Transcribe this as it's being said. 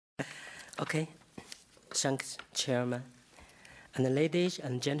Okay, thanks, Chairman. And ladies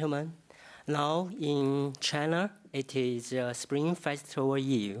and gentlemen, now in China, it is Spring Festival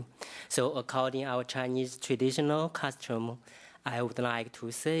Eve. So according to our Chinese traditional custom, I would like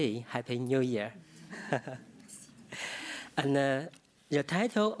to say Happy New Year. And the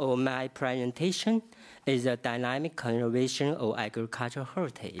title of my presentation is the Dynamic Conservation of Agricultural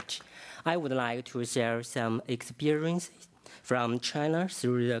Heritage. I would like to share some experiences from China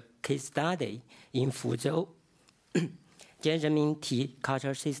through the case study in Fuzhou, Jasmine tea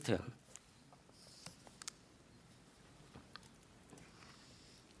culture system.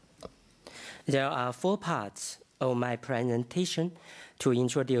 There are 4 parts of my presentation to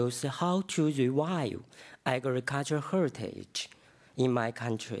introduce how to revive agricultural heritage in my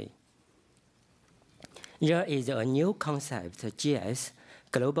country. There is a new concept, GS,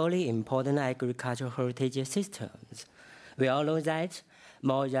 globally important agricultural heritage systems. We all know that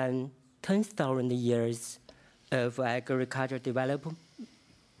more than 10,000 years of agricultural development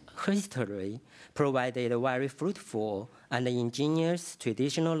history provided very fruitful and ingenious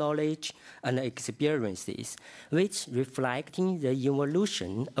traditional knowledge and experiences, which reflecting the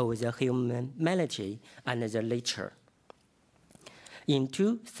evolution of the humanity and the nature. In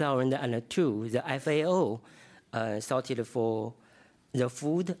 2002, the FAO sorted for the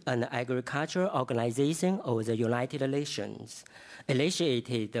Food and Agriculture Organization of the United Nations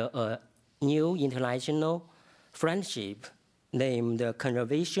initiated a new international friendship named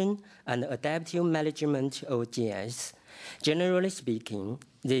Conservation and Adaptive Management of GS. Generally speaking,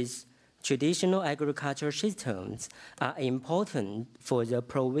 these traditional agricultural systems are important for the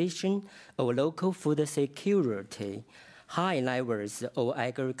provision of local food security, high levels of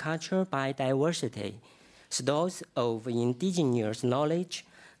agricultural biodiversity, stores of indigenous knowledge,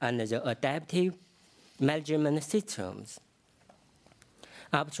 and the adaptive management systems.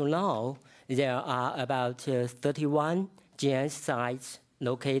 Up to now, there are about 31 GS sites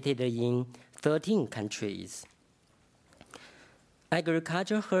located in 13 countries.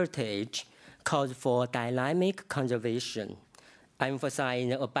 Agricultural heritage calls for dynamic conservation,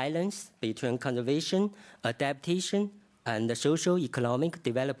 emphasizing a balance between conservation, adaptation, and social-economic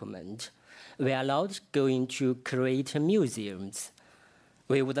development. We are not going to create museums.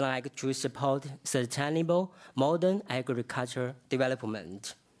 We would like to support sustainable modern agriculture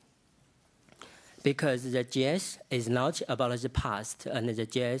development. Because the GS is not about the past, and the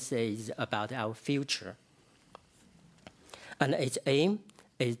GS is about our future. And its aim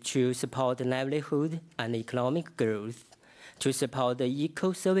is to support livelihood and economic growth, to support the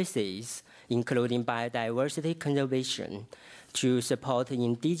eco-services, including biodiversity conservation, to support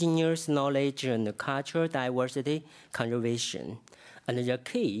indigenous knowledge and cultural diversity conservation. And the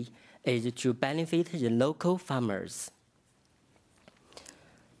key is to benefit the local farmers.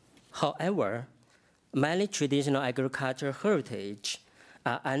 However, many traditional agricultural heritage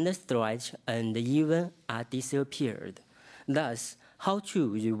are under threat and even are disappeared. Thus, how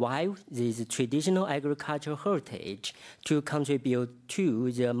to revive this traditional agricultural heritage to contribute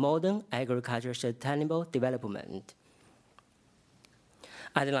to the modern agricultural sustainable development.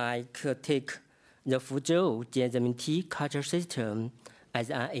 I'd like to take the Fuzhou Jasmine tea culture system as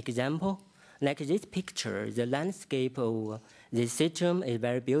an example. Like this picture, the landscape of this system is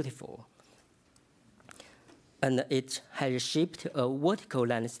very beautiful. And it has shaped a vertical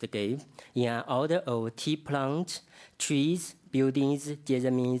landscape in an order of tea plants, trees, buildings,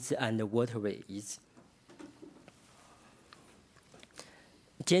 jasmines, and waterways.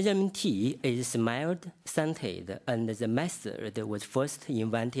 Jasmine tea is mild scented, and the method was first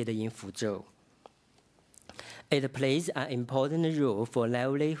invented in Fuzhou. It plays an important role for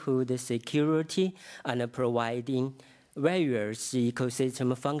livelihood security and providing various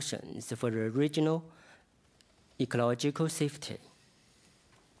ecosystem functions for the regional ecological safety.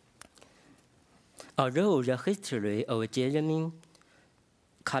 Although the history of jasmine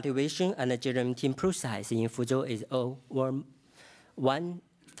cultivation and jasmine tea process in Fuzhou is over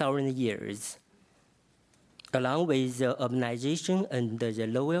 1,000 years, along with the urbanization and the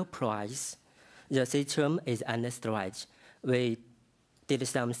lower price, the system is under threat. We did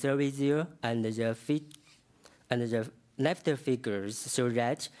some survey there, and the left figures show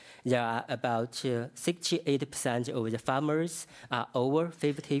that there are about 68% of the farmers are over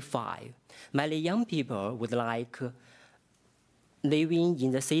 55. Many young people would like living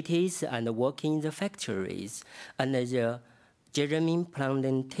in the cities and working in the factories, and the jasmine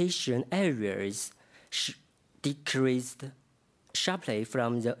plantation areas decreased sharply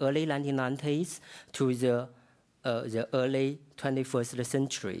from the early 1990s to the early 21st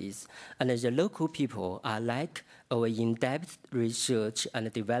centuries, and the local people are lack of in-depth research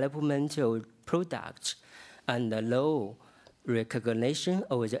and development of products, and the low recognition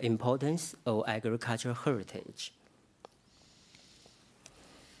of the importance of agricultural heritage.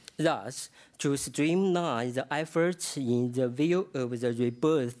 Thus, to streamline the efforts in the view of the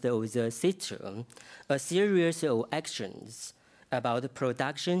rebirth of the system, a series of actions about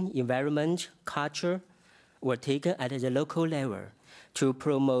production, environment, culture were taken at the local level. To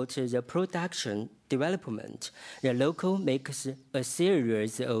promote the production development, the local makes a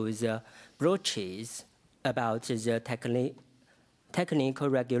series of the brochures about the technical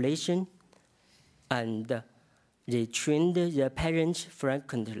regulation, and they trained the parents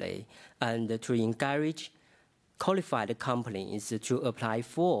frequently and to encourage qualified companies to apply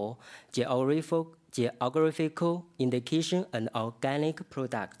for geographical indication and organic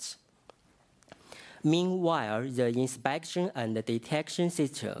products. Meanwhile, the inspection and detection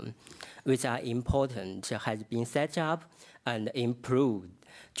system, which are important, has been set up and improved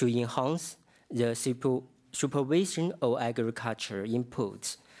to enhance the supervision of agriculture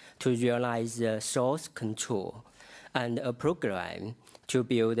inputs to realize the source control. And a program to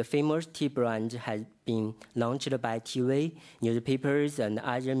build a famous tea brand has been launched by TV, newspapers, and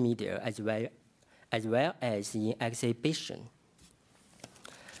other media, as well as in exhibition.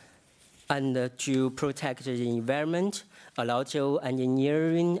 And to protect the environment, a lot of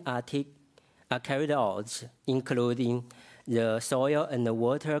engineering are carried out, including the soil and the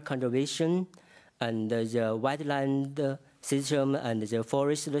water conservation, and the wetland system and the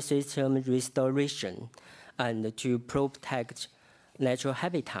forest system restoration, and to protect natural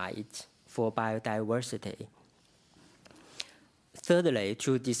habitat for biodiversity. Thirdly,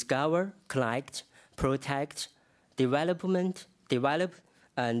 to discover, collect, protect, develop,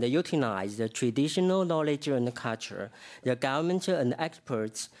 and utilize the traditional knowledge and culture. The government and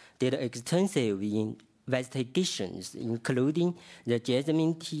experts did extensive investigations, including the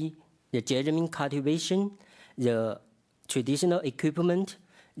jasmine tea, the jasmine cultivation, the traditional equipment,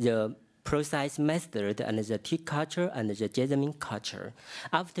 the process method, and the tea culture and the jasmine culture.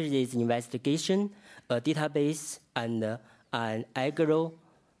 After this investigation, a database and an agricultural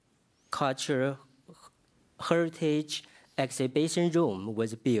heritage exhibition room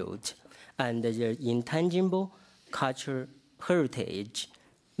was built, and the intangible cultural heritage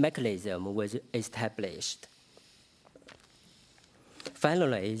mechanism was established.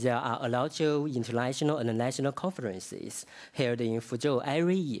 Finally, there are a lot of international and national conferences held in Fuzhou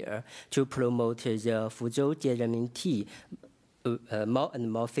every year to promote the Fuzhou jasmine tea more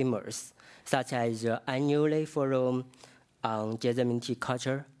and more famous, such as the annual forum on jasmine tea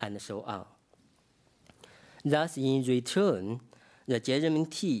culture and so on. Thus, in return, the jasmine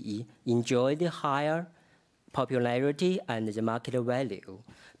tea enjoyed higher popularity and the market value.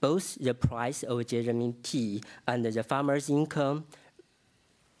 Both the price of jasmine tea and the farmer's income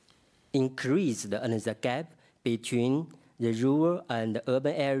increased, and the gap between the rural and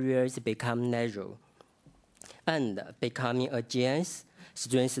urban areas became narrow. And becoming a chance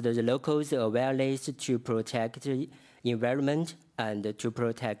strengthened the locals' awareness to protect the environment and to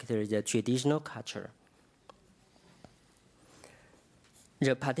protect the traditional culture.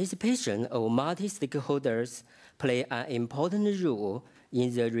 The participation of multi-stakeholders play an important role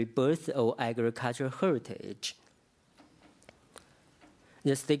in the rebirth of agricultural heritage.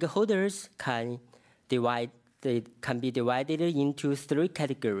 The stakeholders can be divided into three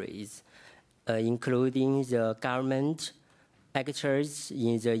categories, including the government, actors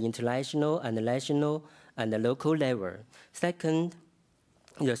in the international and national and local level. Second,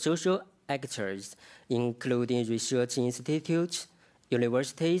 the social actors, including research institutes,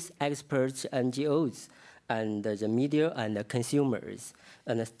 universities, experts, NGOs, and the media and consumers.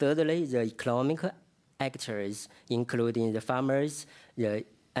 And thirdly, the economic actors, including the farmers, the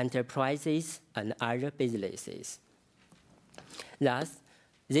enterprises, and other businesses. Thus,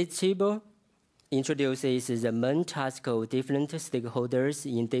 this table introduces the main task of different stakeholders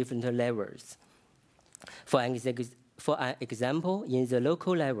in different levels. For an example, in the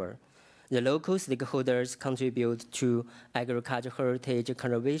local level, the local stakeholders contribute to agricultural heritage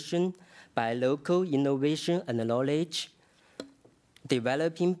conservation by local innovation and knowledge,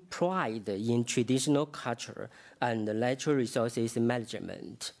 developing pride in traditional culture and natural resources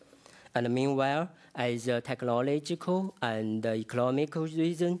management. And meanwhile, as a technological and economical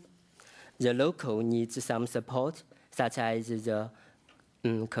reason, the local needs some support, such as the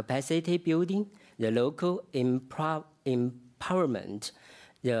capacity building, the local empowerment,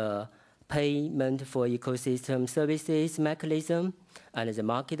 the payment for ecosystem services mechanism, and the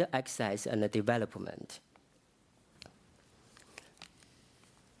market access and development.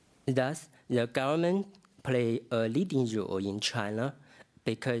 Thus, the government play a leading role in China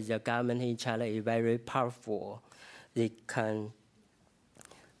because the government in China is very powerful. They can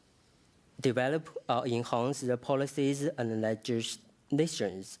develop or enhance the policies and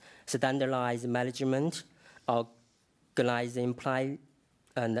legislations, standardize management, organize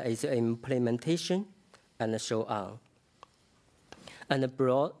and its implementation, and so on. And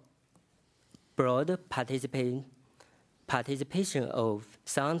broad participation of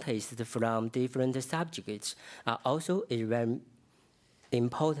scientists from different subjects are also very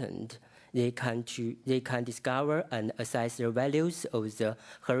important. They can discover and assess the values of the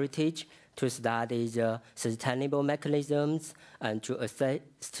heritage, to study the sustainable mechanisms, and to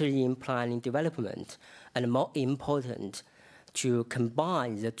assist in planning development. And more important, to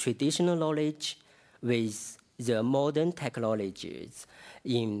combine the traditional knowledge with the modern technologies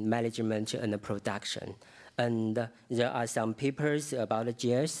in management and production. And there are some papers about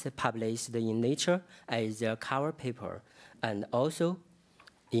GS published in Nature as a cover paper, and also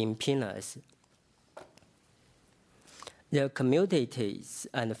in PNAS. The communities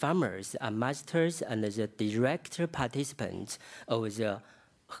and farmers are masters and the direct participants of the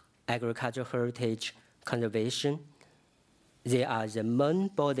agricultural heritage conservation. They are the main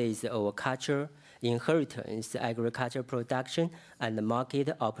bodies of culture, inheritance, agricultural production, and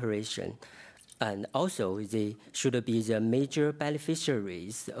market operation. And also, they should be the major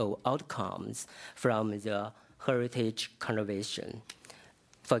beneficiaries of outcomes from the heritage conservation.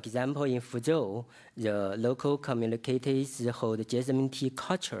 For example, in Fuzhou, the local communities hold Jasmine tea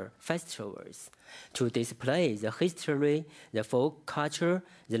culture festivals to display the history, the folk culture,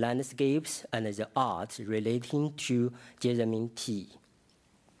 the landscapes, and the art relating to Jasmine tea.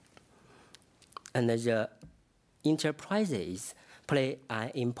 And the enterprises play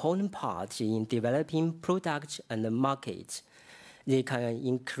an important part in developing products and markets. They can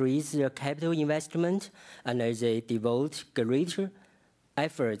increase their capital investment, and they devote greater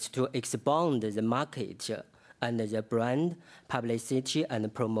efforts to expand the market and the brand publicity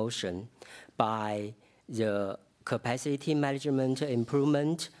and promotion by the capacity management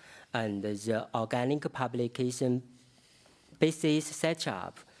improvement and the organic publication basis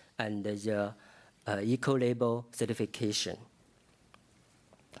setup and the eco-label certification.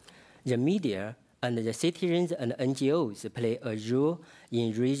 The media and the citizens and NGOs play a role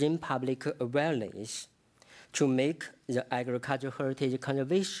in raising public awareness to make the agricultural heritage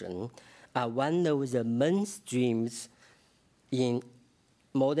conservation one of the main streams in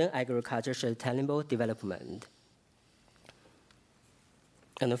modern agriculture sustainable development.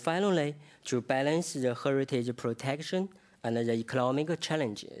 And finally, to balance the heritage protection and the economic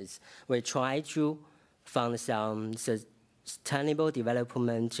challenges, we try to find some sustainable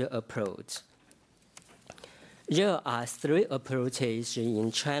development approach. There are 3 approaches in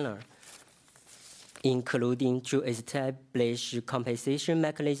China, including to establish compensation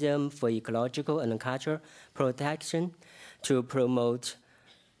mechanism for ecological and cultural protection, to promote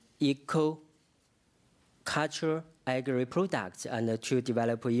eco-cultural agri-products, and to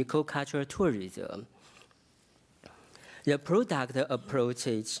develop eco-cultural tourism. The product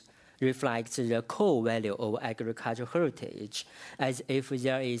approaches reflects the core value of agricultural heritage, as if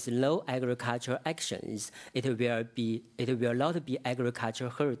there is no agricultural actions, it will not be agricultural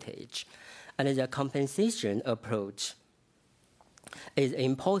heritage. And the compensation approach is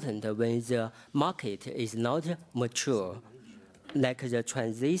important when the market is not mature, like the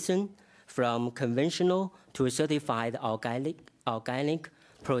transition from conventional to certified organic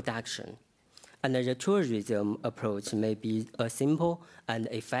production. And the tourism approach may be a simple and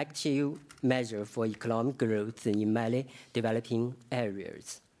effective measure for economic growth in many developing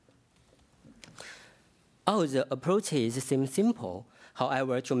areas. All the approaches seem simple.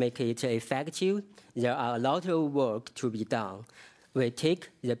 However, to make it effective, there are a lot of work to be done. We take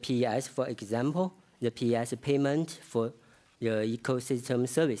the PES, for example, the PES payment for the ecosystem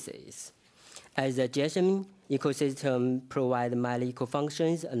services. As the Jasmine ecosystem provides many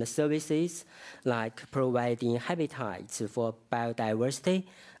eco-functions and services, like providing habitats for biodiversity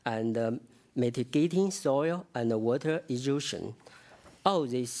and mitigating soil and water erosion. All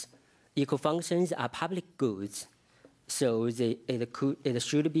these eco-functions are public goods, so it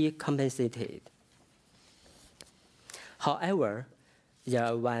should be compensated. However, there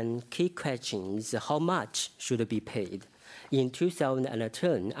are one key question: how much should be paid? In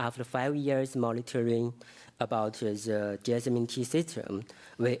 2010, after 5 years monitoring about the Jasmine tea system,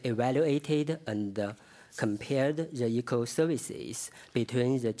 we evaluated and compared the eco-services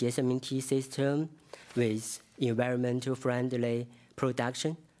between the Jasmine tea system with environmental friendly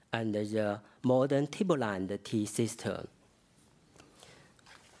production and the modern tableland tea system.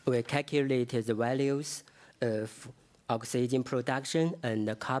 We calculated the values of oxygen production and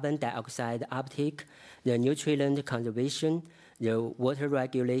the carbon dioxide uptake, the nutrient conservation, the water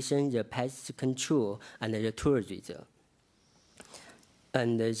regulation, the pest control, and the tourism.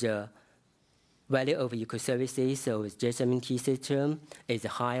 And the value of ecoservices of Jasmine tea system is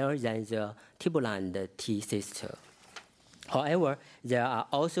higher than the Timberland tea system. However, there are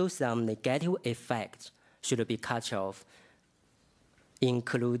also some negative effects should be cut off,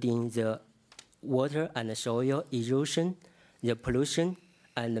 including the water and soil erosion, the pollution,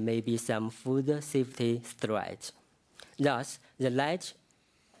 and maybe some food safety threats. Thus, the net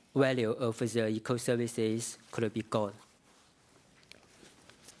value of the ecoservices could be gone.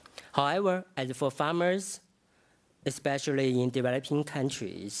 However, as for farmers, especially in developing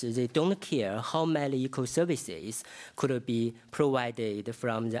countries, they don't care how many eco-services could be provided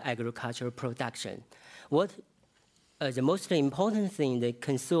from the agricultural production. What the most important thing they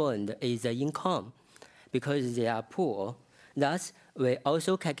concerned is the income, because they are poor. Thus, we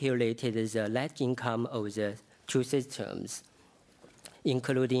also calculated the net income of the two systems,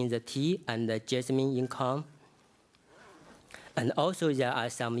 including the tea and the jasmine income. And also there are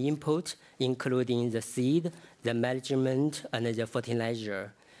some inputs, including the seed, the management, and the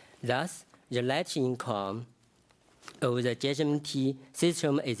fertilizer. Thus, the net income of the Jasmine tea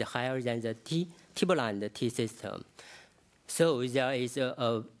system is higher than the Timberland tea system. So there is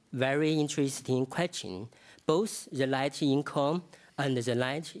a very interesting question. Both the net income and the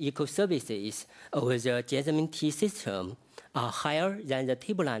net eco-services of the Jasmine tea system are higher than the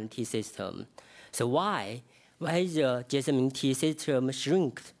Timberland tea system. So why the Jasmine tea system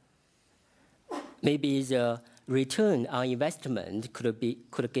shrink? Maybe the return on investment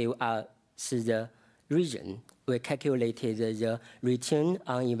could give us the reason. We calculated the return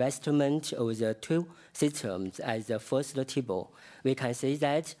on investment of the two systems as the first table. We can say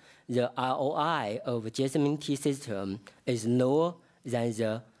that the ROI of Jasmine tea system is lower than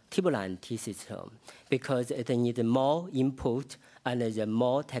the Timberland tea system because it needs more input and the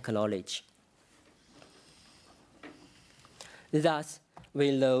more technology. Thus,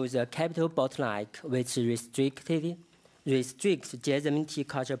 we know the capital bottleneck which restricts Jasmine tea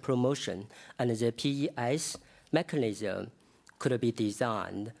culture promotion, and the PES mechanism could be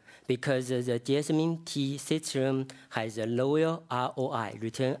designed because the Jasmine tea system has a lower ROI,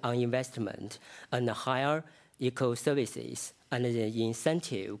 return on investment, and higher eco-services, and the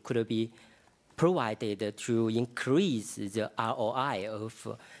incentive could be provided to increase the ROI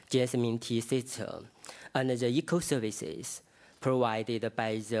of Jasmine tea system, and the eco-services provided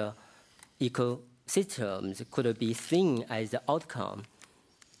by the ecosystems could be seen as the outcome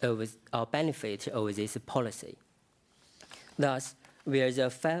of or benefit of this policy. Thus, where the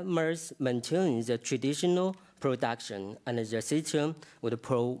farmers maintain the traditional production and the system would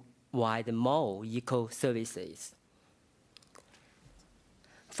provide more eco-services.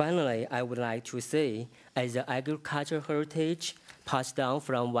 Finally, I would like to say, as the agricultural heritage passed down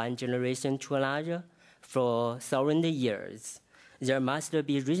from one generation to another for thousands of years, there must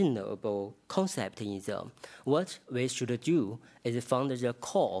be reasonable concept in them. What we should do is find the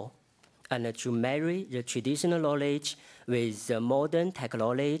core and to marry the traditional knowledge with the modern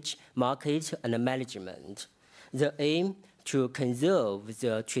technology, market, and management. The aim to conserve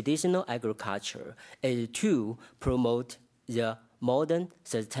the traditional agriculture is to promote the modern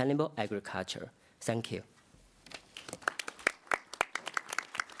sustainable agriculture. Thank you.